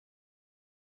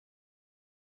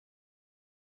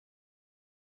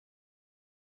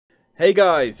Hey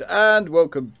guys, and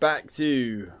welcome back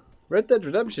to Red Dead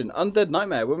Redemption Undead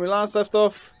Nightmare. When we last left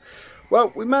off,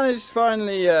 well, we managed to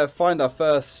finally find our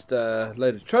first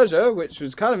load of treasure, which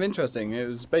was kind of interesting. It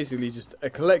was basically just a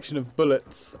collection of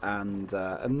bullets and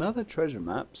another treasure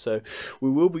map. So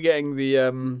we will be getting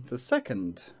the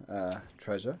second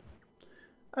treasure.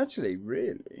 Actually,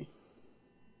 really,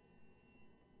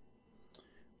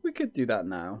 we could do that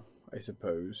now, I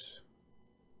suppose.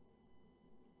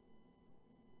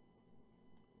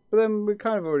 But then we're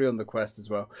kind of already on the quest as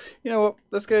well. You know what?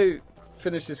 Let's go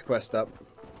finish this quest up.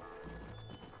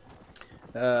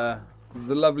 The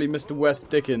lovely Mr. West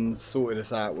Dickens sorted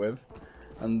us out with.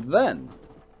 And then,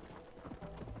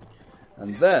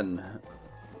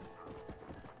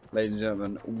 ladies and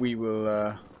gentlemen, we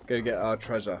will go get our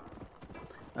treasure.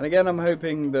 And again, I'm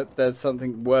hoping that there's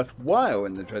something worthwhile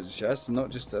in the treasure chest and not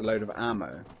just a load of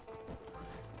ammo.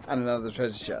 And another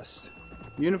treasure chest.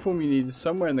 The uniform you need is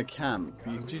somewhere in the camp.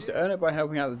 You can choose to earn it by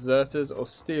helping out the deserters or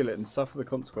steal it and suffer the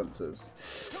consequences.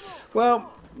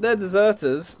 Well, they're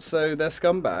deserters, so they're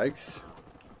scumbags.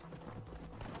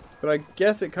 But I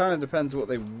guess it kind of depends what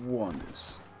they want.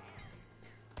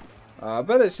 I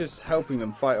bet it's just helping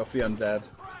them fight off the undead.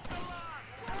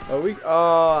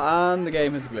 And the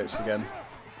game has glitched again.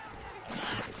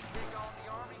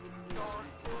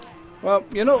 Well,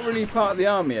 you're not really part of the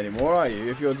army anymore, are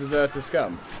you, if you're deserter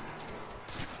scum?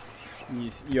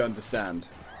 You understand.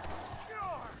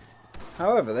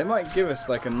 However, they might give us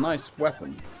like a nice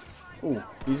weapon. Ooh,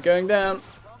 he's going down,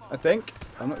 I think.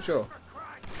 I'm not sure.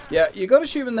 Yeah, you got to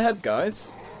shoot him in the head,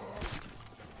 guys.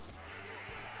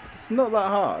 It's not that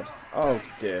hard. Oh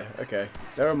dear. Okay,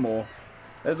 there are more.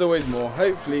 There's always more.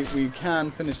 Hopefully, we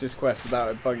can finish this quest without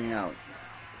it bugging out.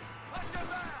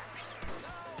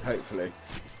 Hopefully.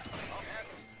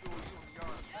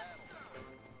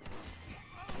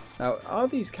 Now, are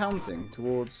these counting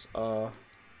towards our...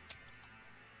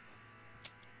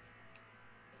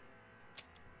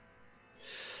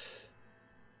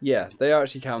 Yeah, they are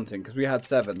actually counting, because we had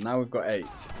 7. Now we've got 8.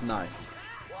 Nice.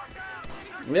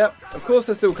 Yep, of course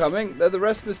they're still coming. They're the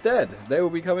restless dead. They will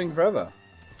be coming forever.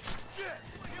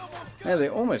 Yeah, they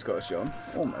almost got us, John.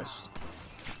 Almost.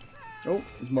 Oh,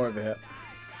 there's more over here.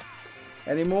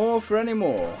 Any more for any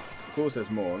more? Of course there's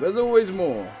more. There's always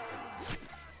more.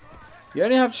 You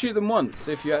only have to shoot them once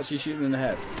if you actually shoot them in the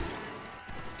head.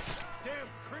 Damn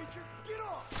creature, get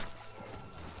off!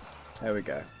 There we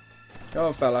go. Come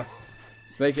on, fella.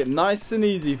 Let's make it nice and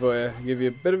easy for you. Give you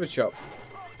a bit of a chop.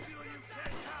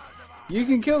 You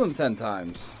can kill them 10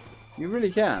 times. You really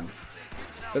can.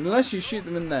 But unless you shoot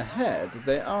them in their head,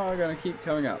 they are going to keep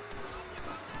coming up.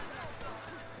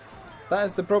 That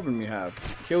is the problem you have.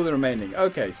 Kill the remaining.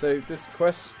 Okay, so this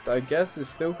quest, I guess, is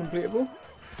still completable.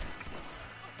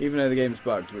 Even though the game's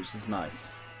bugged, which is nice.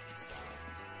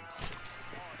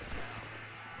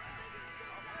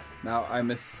 Now,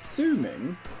 I'm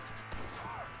assuming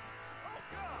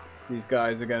these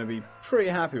guys are going to be pretty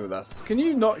happy with us. Can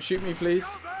you not shoot me, please?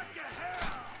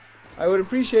 I would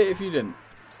appreciate if you didn't.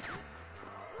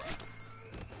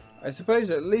 I suppose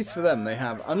at least for them they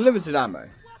have unlimited ammo.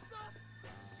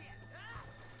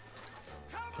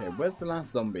 Okay, where's the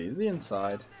last zombie? Is he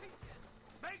inside?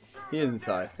 He is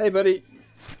inside. Hey, buddy.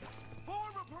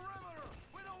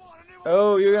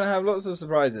 Oh, you're going to have lots of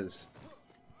surprises.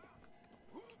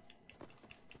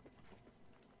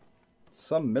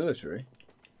 Some military.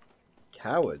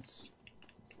 Cowards.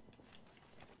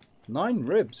 9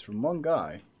 ribs from one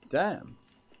guy. Damn.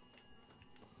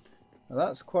 Now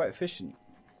that's quite efficient.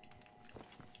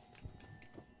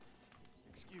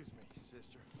 Excuse me,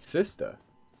 sister. Sister?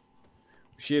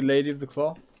 Was she a lady of the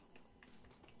cloth?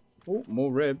 Oh,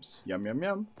 more ribs. Yum, yum,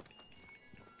 yum.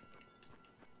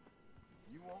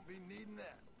 Needing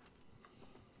that.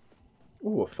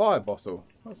 Ooh, a fire bottle.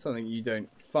 That's something you don't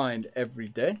find every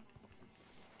day.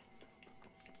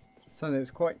 Something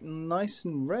that's quite nice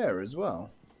and rare as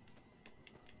well.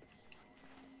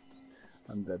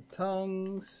 Undead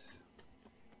tongues.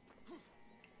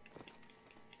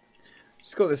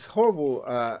 Just got this horrible,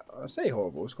 I say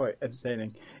horrible, it's quite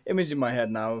entertaining, image in my head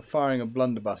now of firing a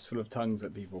blunderbuss full of tongues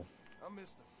at people. I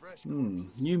miss the fresh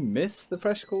corpses. You miss the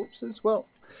fresh corpses? Well,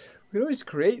 we can always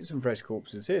create some fresh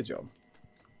corpses here, John.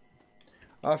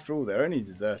 After all, they're only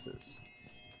deserters.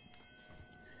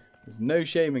 There's no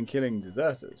shame in killing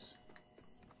deserters.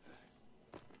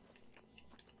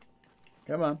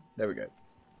 Come on. There we go.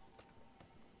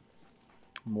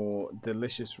 More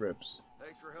delicious ribs.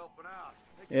 Thanks for helping out.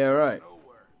 Yeah, right.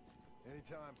 Nowhere.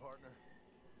 Anytime, partner.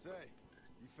 Say,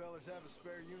 you fellas have a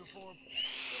spare uniform? What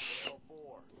the hell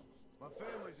for? My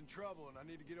family's in trouble and I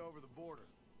need to get over the border.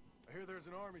 I hear there's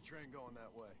an army train going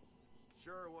that way.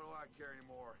 Sure, what do I care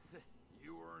anymore?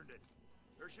 You earned it.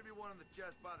 There should be one in the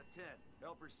chest by the tent.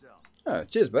 Help yourself. Oh,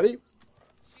 cheers, buddy.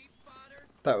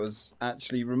 That was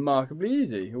actually remarkably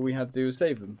easy. All we had to do was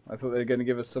save them. I thought they were going to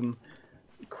give us some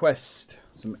quest,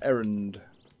 some errand.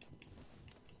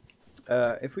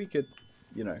 If we could,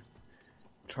 you know,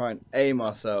 try and aim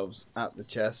ourselves at the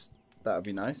chest, that would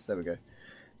be nice. There we go.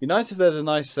 Be nice if there's a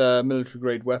nice military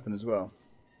grade weapon as well.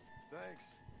 Thanks.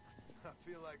 I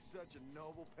feel like such a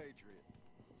noble patriot.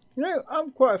 You know,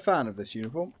 I'm quite a fan of this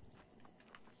uniform.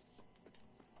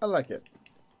 I like it.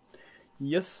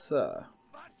 Yes, sir.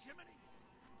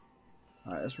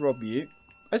 Alright, let's rob you.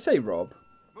 I say rob.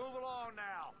 Move along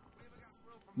now.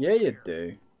 Yeah, you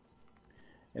do.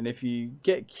 And if you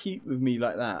get cute with me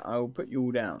like that, I will put you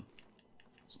all down.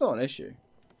 It's not an issue.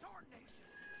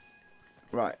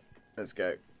 Right, let's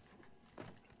go.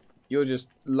 You're just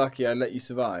lucky I let you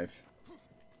survive.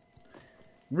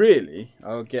 Really,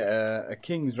 I'll get a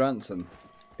king's ransom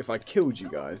if I killed you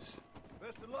guys.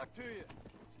 Best of luck to you.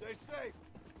 Stay safe.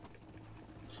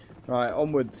 Right,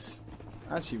 onwards.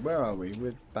 Actually, where are we?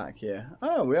 We're back here.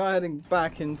 Oh, we are heading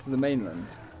back into the mainland.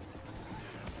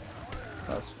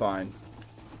 That's fine.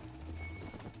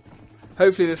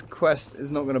 Hopefully this quest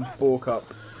is not going to balk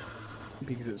up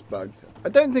because it's bugged. I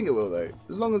don't think it will though.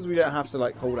 As long as we don't have to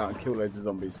like hold out and kill loads of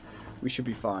zombies, we should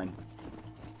be fine.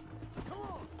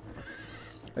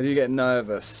 I do get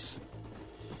nervous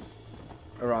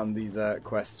around these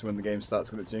quests when the game starts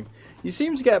glitching. You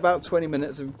seem to get about 20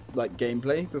 minutes of like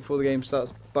gameplay before the game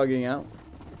starts bugging out.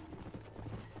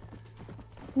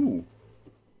 Ooh.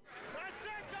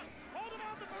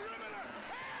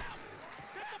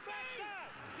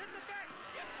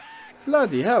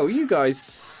 Bloody hell, you guys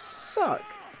suck.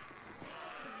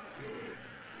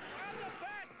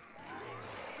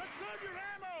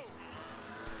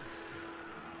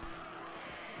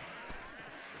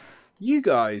 You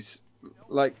guys,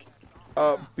 like,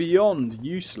 are beyond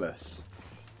useless.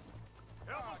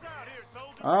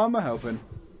 I'm a helping.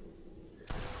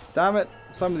 Damn it,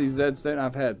 some of these Zeds don't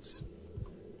have heads.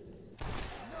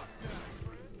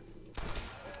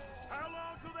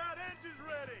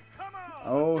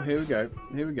 Oh, here we go.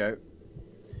 Here we go.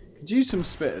 Could use some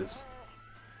spitters.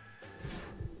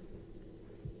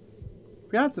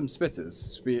 If we had some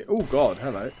spitters, oh god,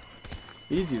 hello.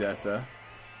 Easy there, sir.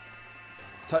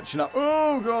 Touching up.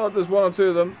 Oh god, there's one or two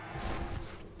of them.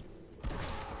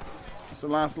 It's the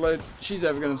last load she's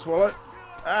ever going to swallow.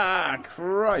 Ah,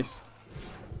 Christ.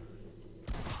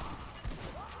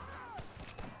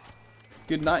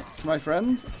 Good night, my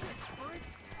friend.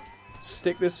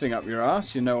 Stick this thing up your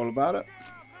ass, you know all about it.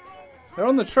 They're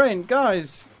on the train.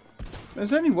 Guys,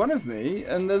 there's only one of me,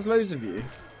 and there's loads of you.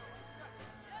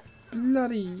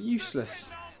 Bloody useless.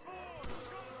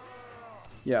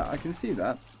 Yeah, I can see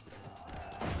that.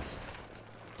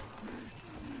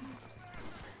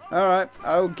 Alright,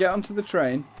 I'll get onto the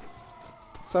train.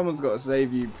 Someone's got to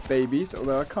save you babies,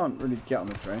 although I can't really get on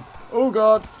the train. Oh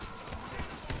god!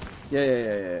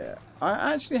 Yeah.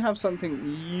 I actually have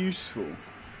something useful.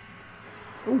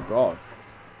 Oh god.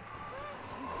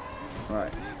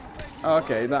 Right.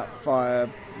 Okay, that fire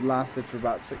lasted for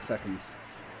about 6 seconds.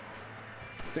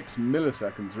 6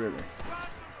 milliseconds, really.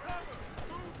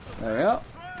 There we are.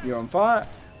 You're on fire.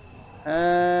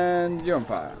 And you're on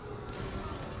fire.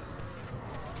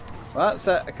 Well, that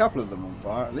set a couple of them on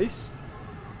fire, at least.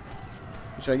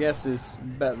 Which I guess is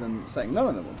better than setting none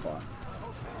of them on fire.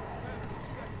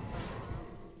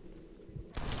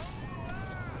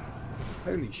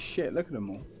 Holy shit, look at them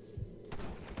all.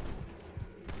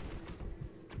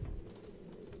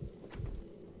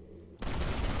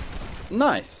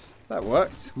 Nice! That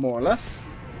worked, more or less.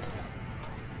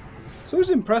 It's always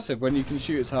impressive when you can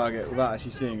shoot a target without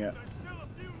actually seeing it.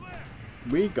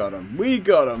 We got him. We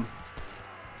got him!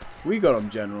 We got him,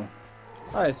 General.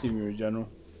 I assume you're a General.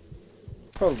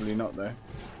 Probably not, though.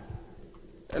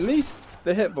 At least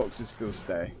the hitboxes still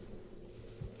stay.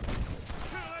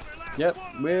 Yep,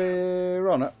 we're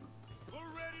on it.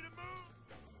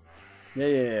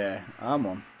 Yeah. I'm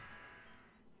on.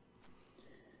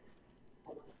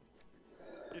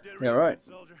 Yeah, right.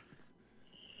 Soldier.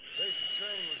 Basic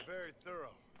training was very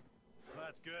thorough. Well,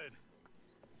 that's good.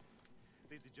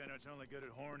 These degenerates are only good at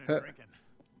horn and drinking.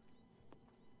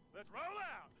 Let's roll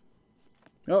out.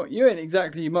 Oh, you ain't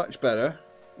exactly much better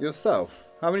yourself.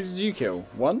 How many did you kill?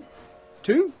 1?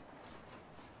 2?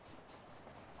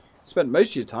 Spent most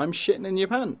of your time shitting in your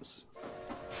pants.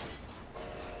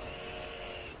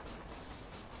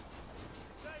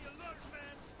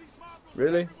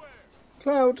 Really?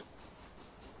 Cloud.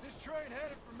 This train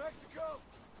headed for Mexico?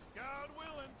 God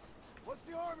willing. What's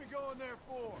the army going there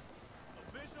for?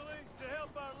 Officially, to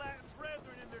help our Latin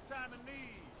brethren in their time of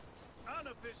need.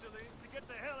 Unofficially, to get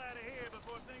the hell out of here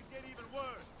before things get even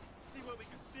worse. See what we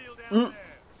can steal down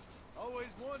there.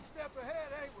 Always one step ahead,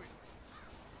 ain't we?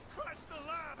 Christ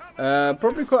alive, how many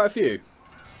Probably quite a few.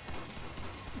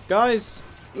 Guys,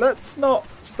 let's not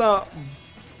start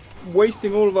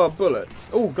wasting all of our bullets.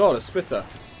 Oh god, a spitter.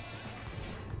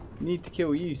 Need to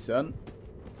kill you, son.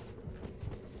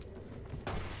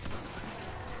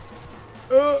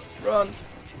 Run.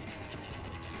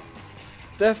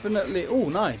 Definitely. Oh,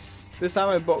 nice. This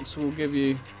ammo box will give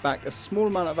you back a small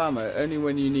amount of ammo only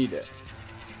when you need it.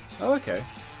 Oh, okay.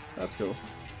 That's cool.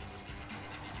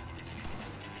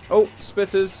 Oh,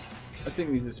 spitters. I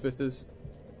think these are spitters.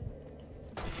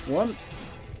 1,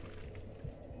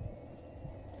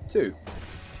 2.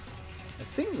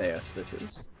 I think they are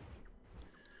spitters.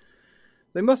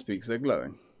 They must be because they're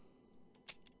glowing.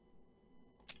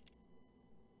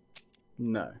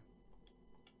 No.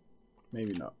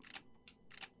 Maybe not.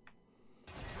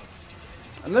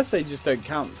 Unless they just don't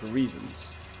count for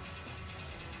reasons.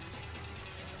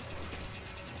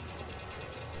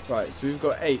 Right, so we've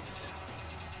got 8.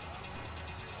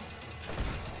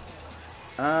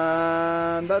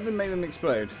 And that didn't make them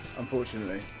explode,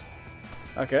 unfortunately.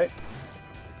 Okay.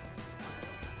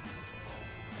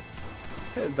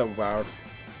 Hit a double barreled.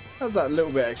 How's that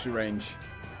little bit extra range?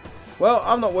 Well,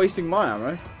 I'm not wasting my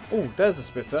ammo. Oh, there's a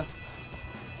spitter.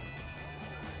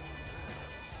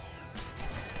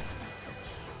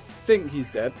 I think he's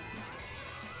dead.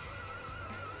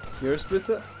 You're a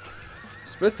splitter?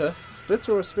 Splitter?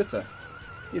 Splitter or spitter?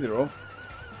 Either or.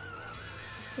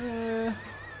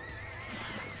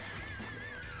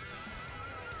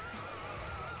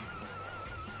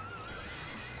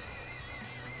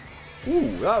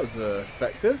 Ooh, that was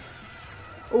effective.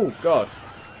 Oh, God.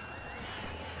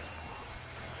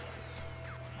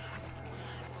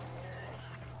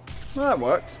 Well, that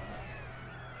worked.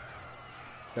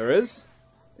 There is?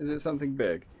 Is it something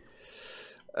big?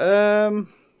 Okay,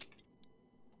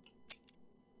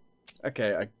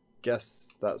 I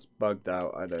guess that's bugged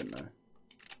out. I don't know.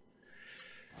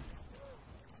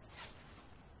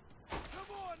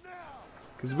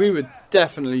 Because we were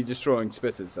definitely destroying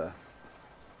spitters there.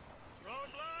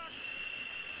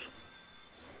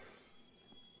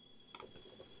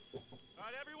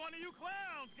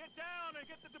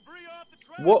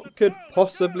 What could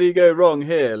possibly go wrong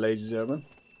here, ladies and gentlemen?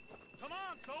 Come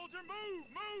on, soldier, move,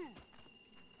 move!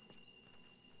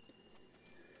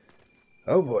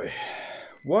 Oh boy.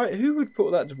 Why? Who would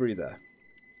put that debris there?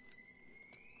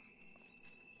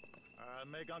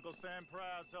 Make Uncle Sam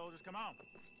proud, soldiers. Come on.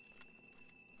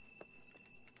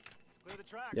 Clear the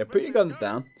tracks. Yeah, put your guns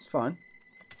down. It's fine.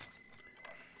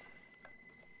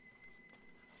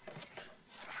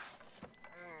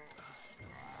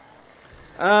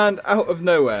 And out of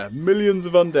nowhere, millions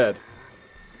of undead.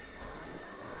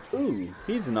 Ooh,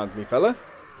 he's an ugly fella.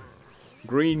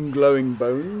 Green glowing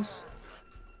bones.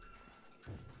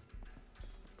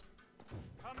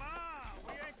 Come on,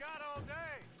 we ain't got all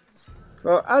day.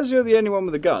 Well, as you're the only one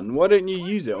with a gun, why don't you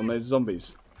use it on those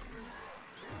zombies?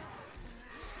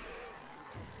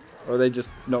 Or are they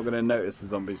just not going to notice the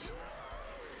zombies?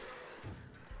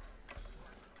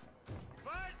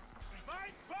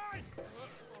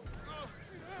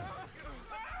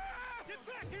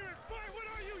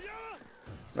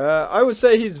 I would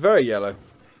say he's very yellow.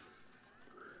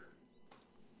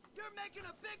 You're making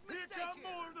a big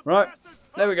mistake. Right,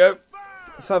 there we go.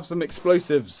 Let's have some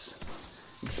explosives.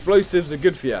 Explosives are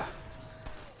good for you.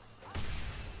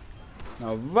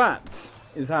 Now that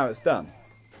is how it's done.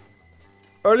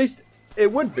 Or at least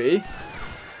it would be.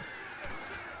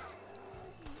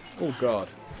 Oh god.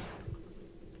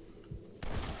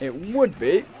 It would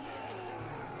be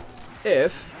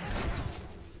if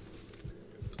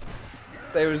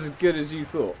they were as good as you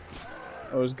thought.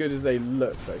 Or as good as they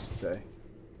looked, I should say.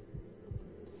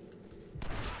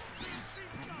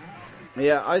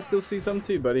 Yeah, I still see some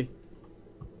too, buddy.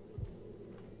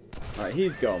 Alright,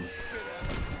 he's gone.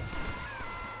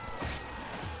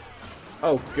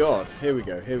 Oh god, here we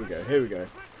go, here we go, here we go.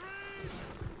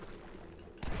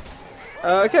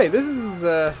 Okay, this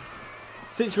is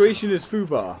situation is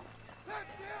foobar.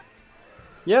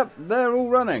 Yep, they're all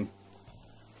running.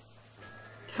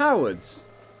 Cowards.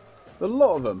 A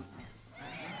lot of them.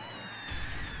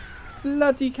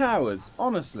 Bloody cowards,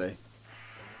 honestly.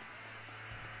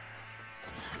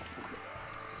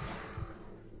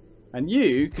 And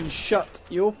you can shut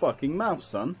your fucking mouth,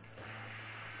 son.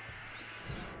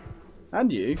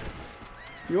 And you?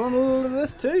 You want all of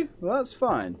this too? Well, that's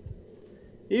fine.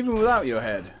 Even without your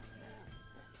head.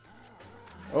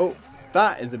 Oh,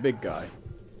 that is a big guy.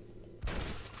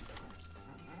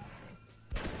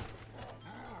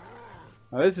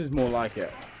 Now this is more like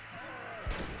it.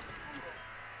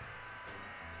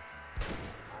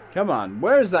 Come on,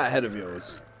 where is that head of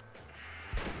yours?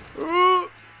 Ooh.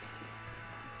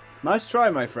 Nice try,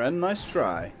 my friend. Nice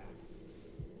try.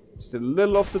 Just a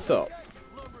little off the top.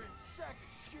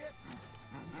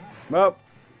 Well,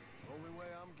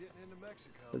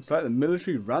 looks like the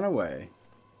military ran away.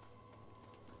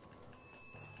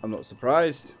 I'm not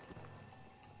surprised.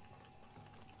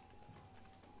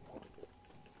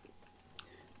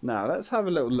 Now, let's have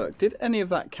a little look. Did any of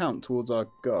that count towards our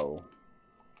goal?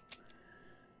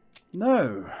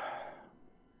 No.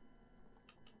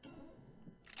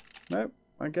 Nope.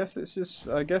 I guess it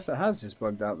has just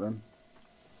bugged out then.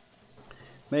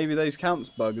 Maybe those counts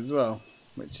bug as well,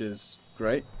 which is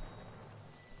great.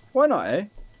 Why not, eh?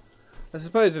 I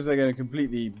suppose if they're going to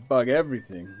completely bug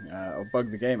everything, or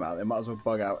bug the game out, they might as well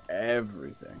bug out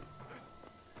everything.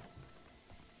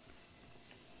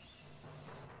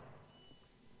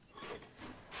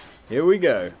 Here we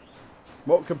go.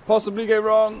 What could possibly go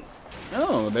wrong?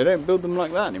 Oh, they don't build them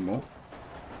like that anymore.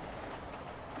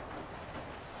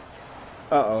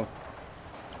 Uh-oh.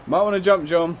 Might want to jump,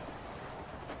 John.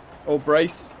 Or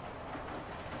brace.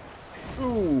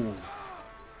 Ooh.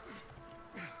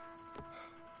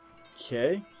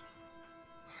 Okay.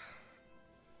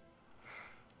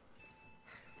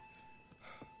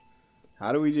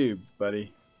 How do we do,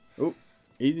 buddy? Oh,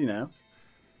 easy now.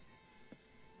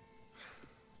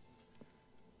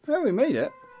 Oh, we made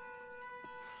it.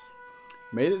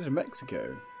 Made it to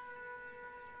Mexico.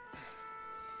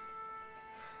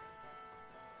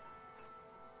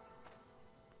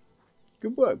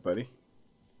 Good work, buddy.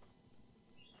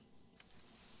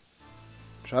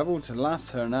 Travel to Las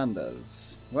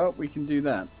Hernandez. Well, we can do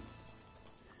that.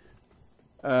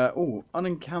 Oh,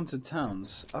 unencountered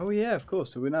towns. Oh yeah, of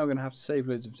course. So we're now going to have to save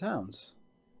loads of towns.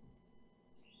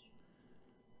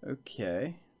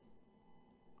 Okay.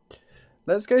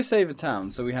 Let's go save a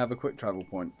town so we have a quick travel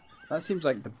point. That seems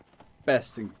like the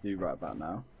best thing to do right about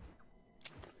now.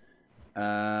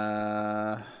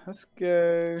 Let's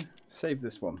go save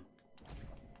this one.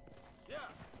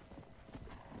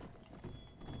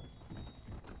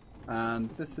 And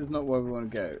this is not where we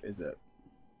want to go, is it?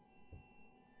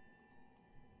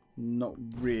 Not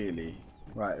really.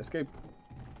 Right, let's go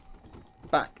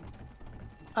back.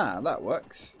 Ah, that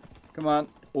works. Come on,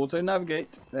 auto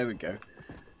navigate. There we go.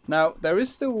 Now, there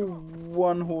is still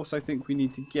one horse I think we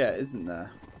need to get, isn't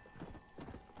there?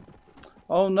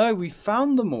 Oh no, we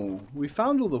found them all. We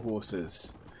found all the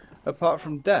horses. Apart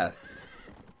from Death.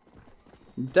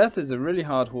 Death is a really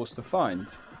hard horse to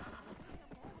find.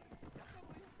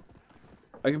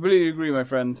 I completely agree, my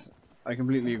friend. I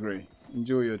completely agree.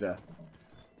 Enjoy your death.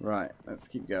 Right, let's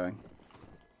keep going.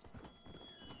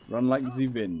 Run like the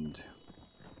wind.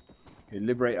 We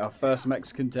liberate our first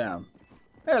Mexican town.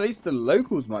 Hey, at least the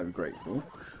locals might be grateful.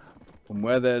 And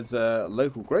where there's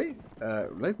local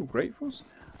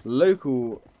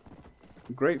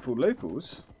grateful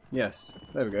locals. Yes,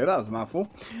 there we go. That was a mouthful.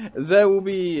 There will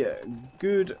be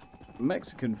good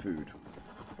Mexican food.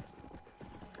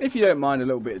 If you don't mind a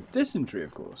little bit of dysentery,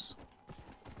 of course.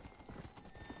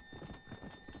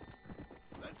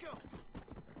 Let's go.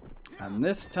 And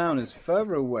this town is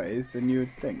further away than you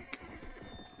would think.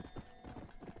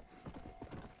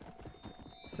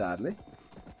 Sadly.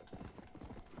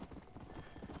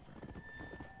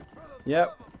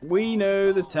 Yep, we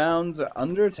know the towns are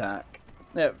under attack.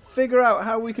 Yeah, figure out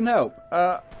how we can help.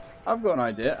 I've got an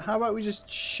idea. How about we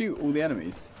just shoot all the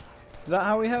enemies? Is that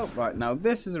how we help? Right, now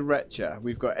this is a Retcher.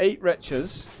 We've got 8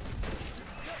 Retchers.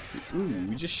 Ooh,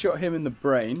 we just shot him in the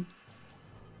brain.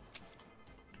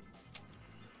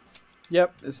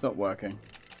 Yep, it's not working.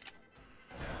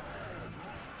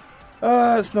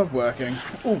 It's not working.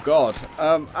 Oh god.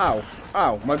 Ow.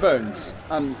 Ow, my bones.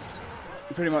 And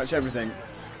pretty much everything.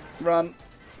 Run.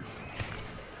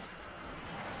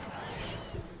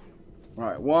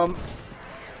 Right, 1.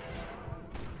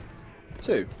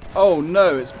 2. Oh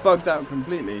no, it's bugged out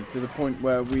completely to the point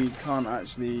where we can't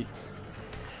actually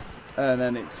earn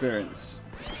any experience.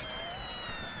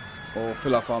 Or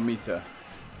fill up our meter.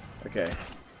 Okay.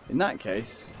 In that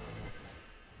case...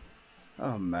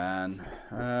 Oh man.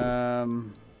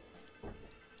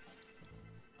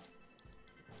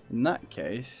 In that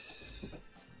case...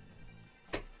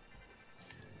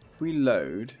 If we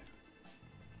load...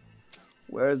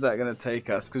 Where is that going to take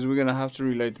us? Because we're going to have to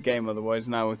reload the game, otherwise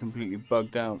now we're completely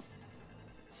bugged out.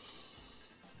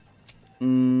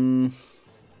 If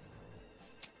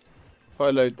I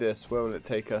load this, where will it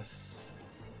take us?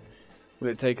 Will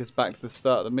it take us back to the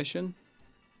start of the mission?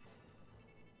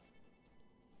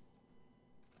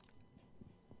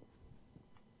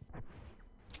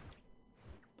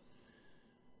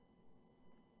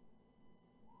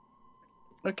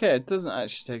 Okay, it doesn't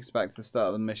actually take us back to the start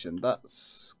of the mission.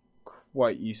 That's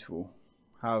quite useful.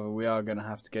 However, we are going to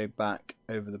have to go back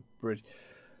over the bridge.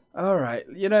 Alright,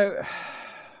 you know,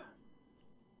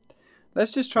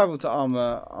 let's just travel to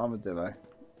Armadillo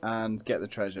and get the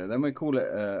treasure. Then we call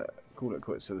it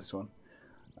quits for this one.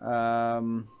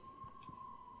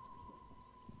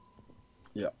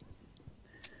 Yeah.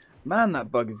 Man,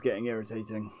 that bug is getting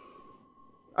irritating.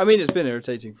 I mean, it's been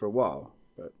irritating for a while,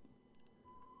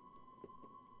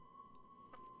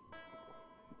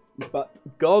 but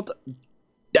god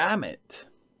damn it.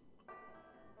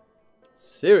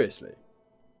 Seriously.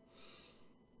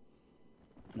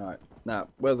 Alright, now,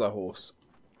 where's our horse?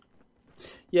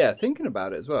 Yeah, thinking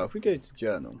about it as well. If we go to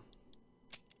journal.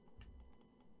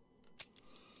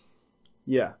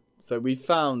 Yeah, so we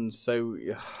found,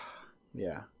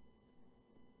 yeah.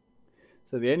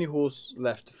 So the only horse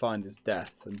left to find is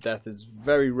Death, and Death is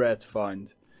very rare to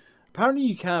find. Apparently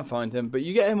you can find him, but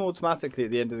you get him automatically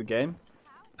at the end of the game,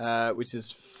 which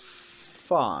is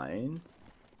fine.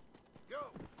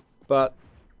 But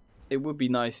it would be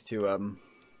nice to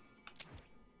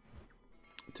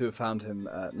have found him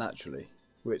naturally,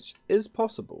 which is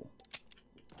possible.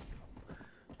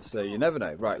 So you never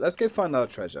know. Right, let's go find our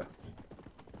treasure.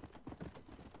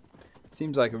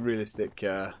 Seems like a realistic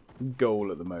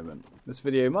goal at the moment. This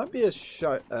video might be a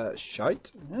shite. Yeah,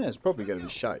 it's probably going to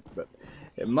be shite, but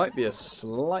it might be a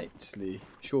slightly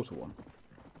shorter one.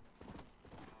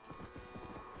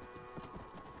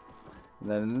 And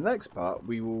then in the next part,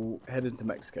 we will head into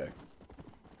Mexico.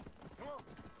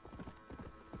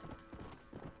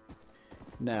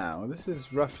 Now, this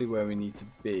is roughly where we need to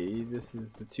be. This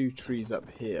is the 2 trees up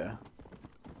here.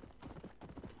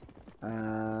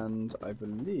 And I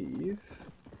believe...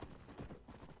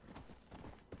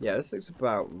 yeah, this looks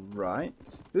about right.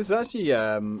 This is actually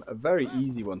a very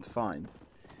easy one to find.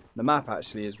 The map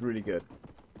actually is really good.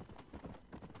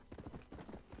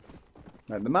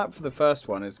 Now, the map for the first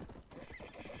one is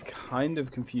kind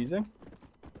of confusing.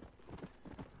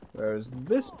 Whereas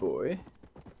this boy...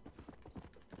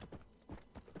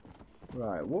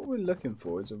 right, what we're looking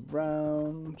for is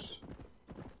around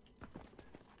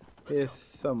here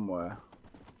somewhere,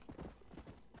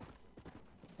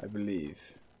 I believe.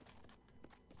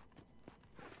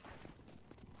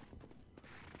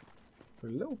 For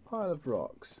a little pile of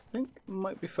rocks. I think it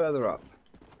might be further up.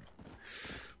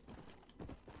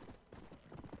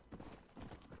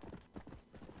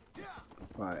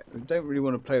 Right, we don't really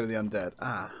want to play with the undead.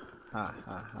 Ah, ha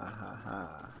ha ha ha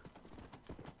ha.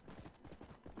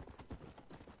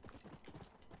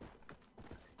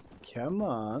 Come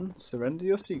on, surrender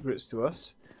your secrets to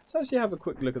us. Let's actually have a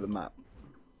quick look at the map.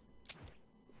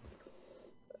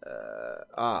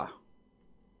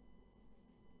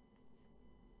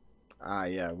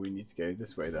 Yeah, we need to go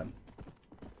this way then.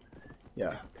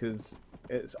 Yeah, because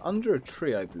it's under a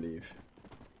tree, I believe.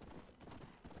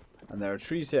 And there are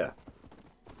trees here.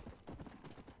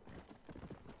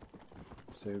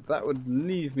 So that would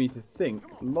leave me to think,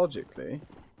 logically...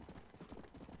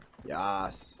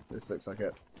 yes, this looks like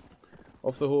it.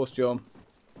 Off the horse, John.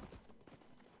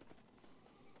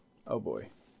 Oh boy.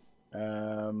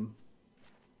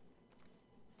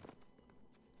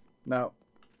 Now.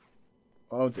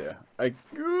 Oh dear.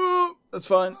 That's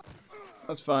fine.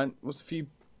 That's fine. What's a few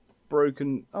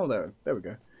broken... oh, there we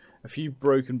go. A few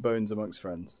broken bones amongst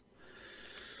friends.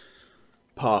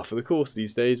 Par for the course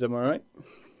these days, am I right?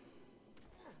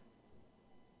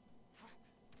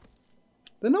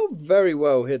 They're not very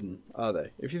well hidden, are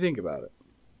they? If you think about it.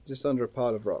 Just under a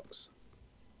pile of rocks.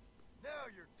 Now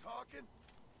you're talking.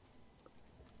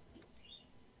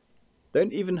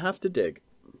 Don't even have to dig.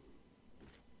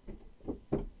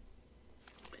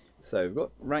 So we've got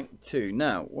rank 2.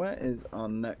 Now, where is our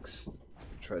next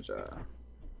treasure?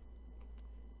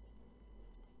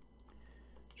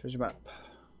 Treasure map.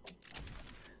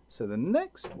 So the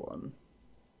next one...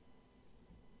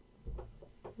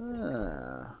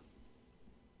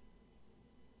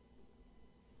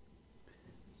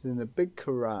 it's in a big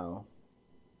corral.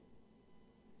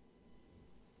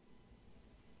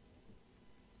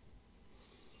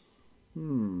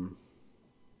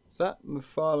 Is that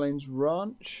McFarlane's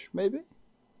ranch, maybe?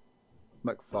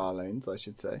 McFarlane's, I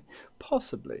should say.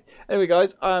 Possibly. Anyway,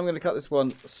 guys, I'm going to cut this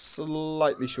one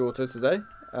slightly shorter today.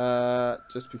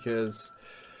 Just because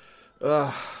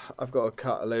I've got to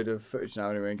cut a load of footage now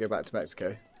anyway and go back to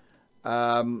Mexico.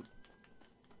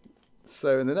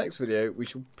 So in the next video, we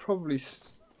shall probably...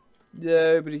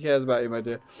 yeah, nobody cares about you, my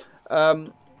dear.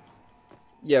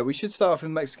 Yeah, we should start off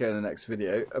in Mexico in the next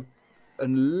video.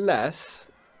 Unless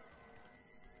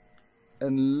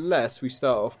we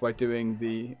start off by doing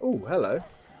the... oh, hello.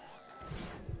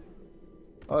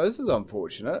 Oh, this is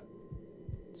unfortunate.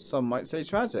 Some might say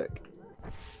tragic.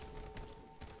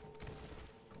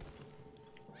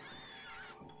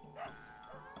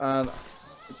 And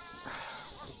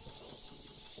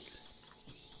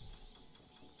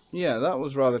yeah, that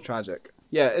was rather tragic.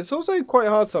 Yeah, it's also quite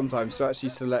hard sometimes to actually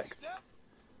select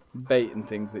bait and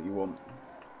things that you want.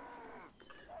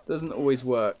 Doesn't always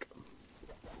work.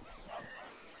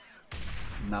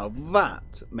 Now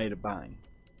that made a bang.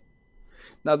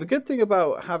 Now the good thing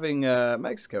about having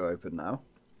Mexico open now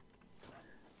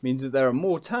means that there are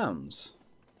more towns.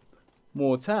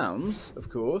 More towns, of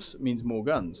course, means more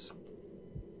guns.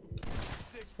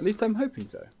 At least I'm hoping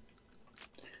so.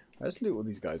 Let's loot all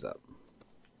these guys up.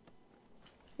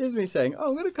 Here's me saying, oh,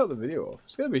 I'm going to cut the video off.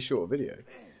 It's going to be a short video.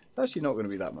 It's actually not going to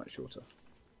be that much shorter.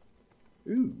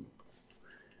 Ooh.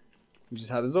 We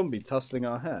just had a zombie tussling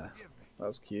our hair. That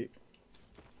was cute.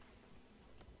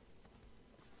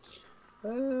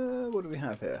 What do we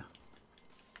have here?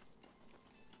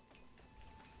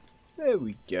 There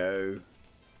we go.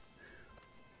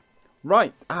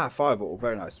 Right. Ah, fireball.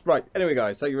 Very nice. Right. Anyway,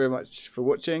 guys, thank you very much for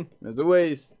watching. And as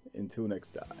always, until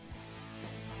next time.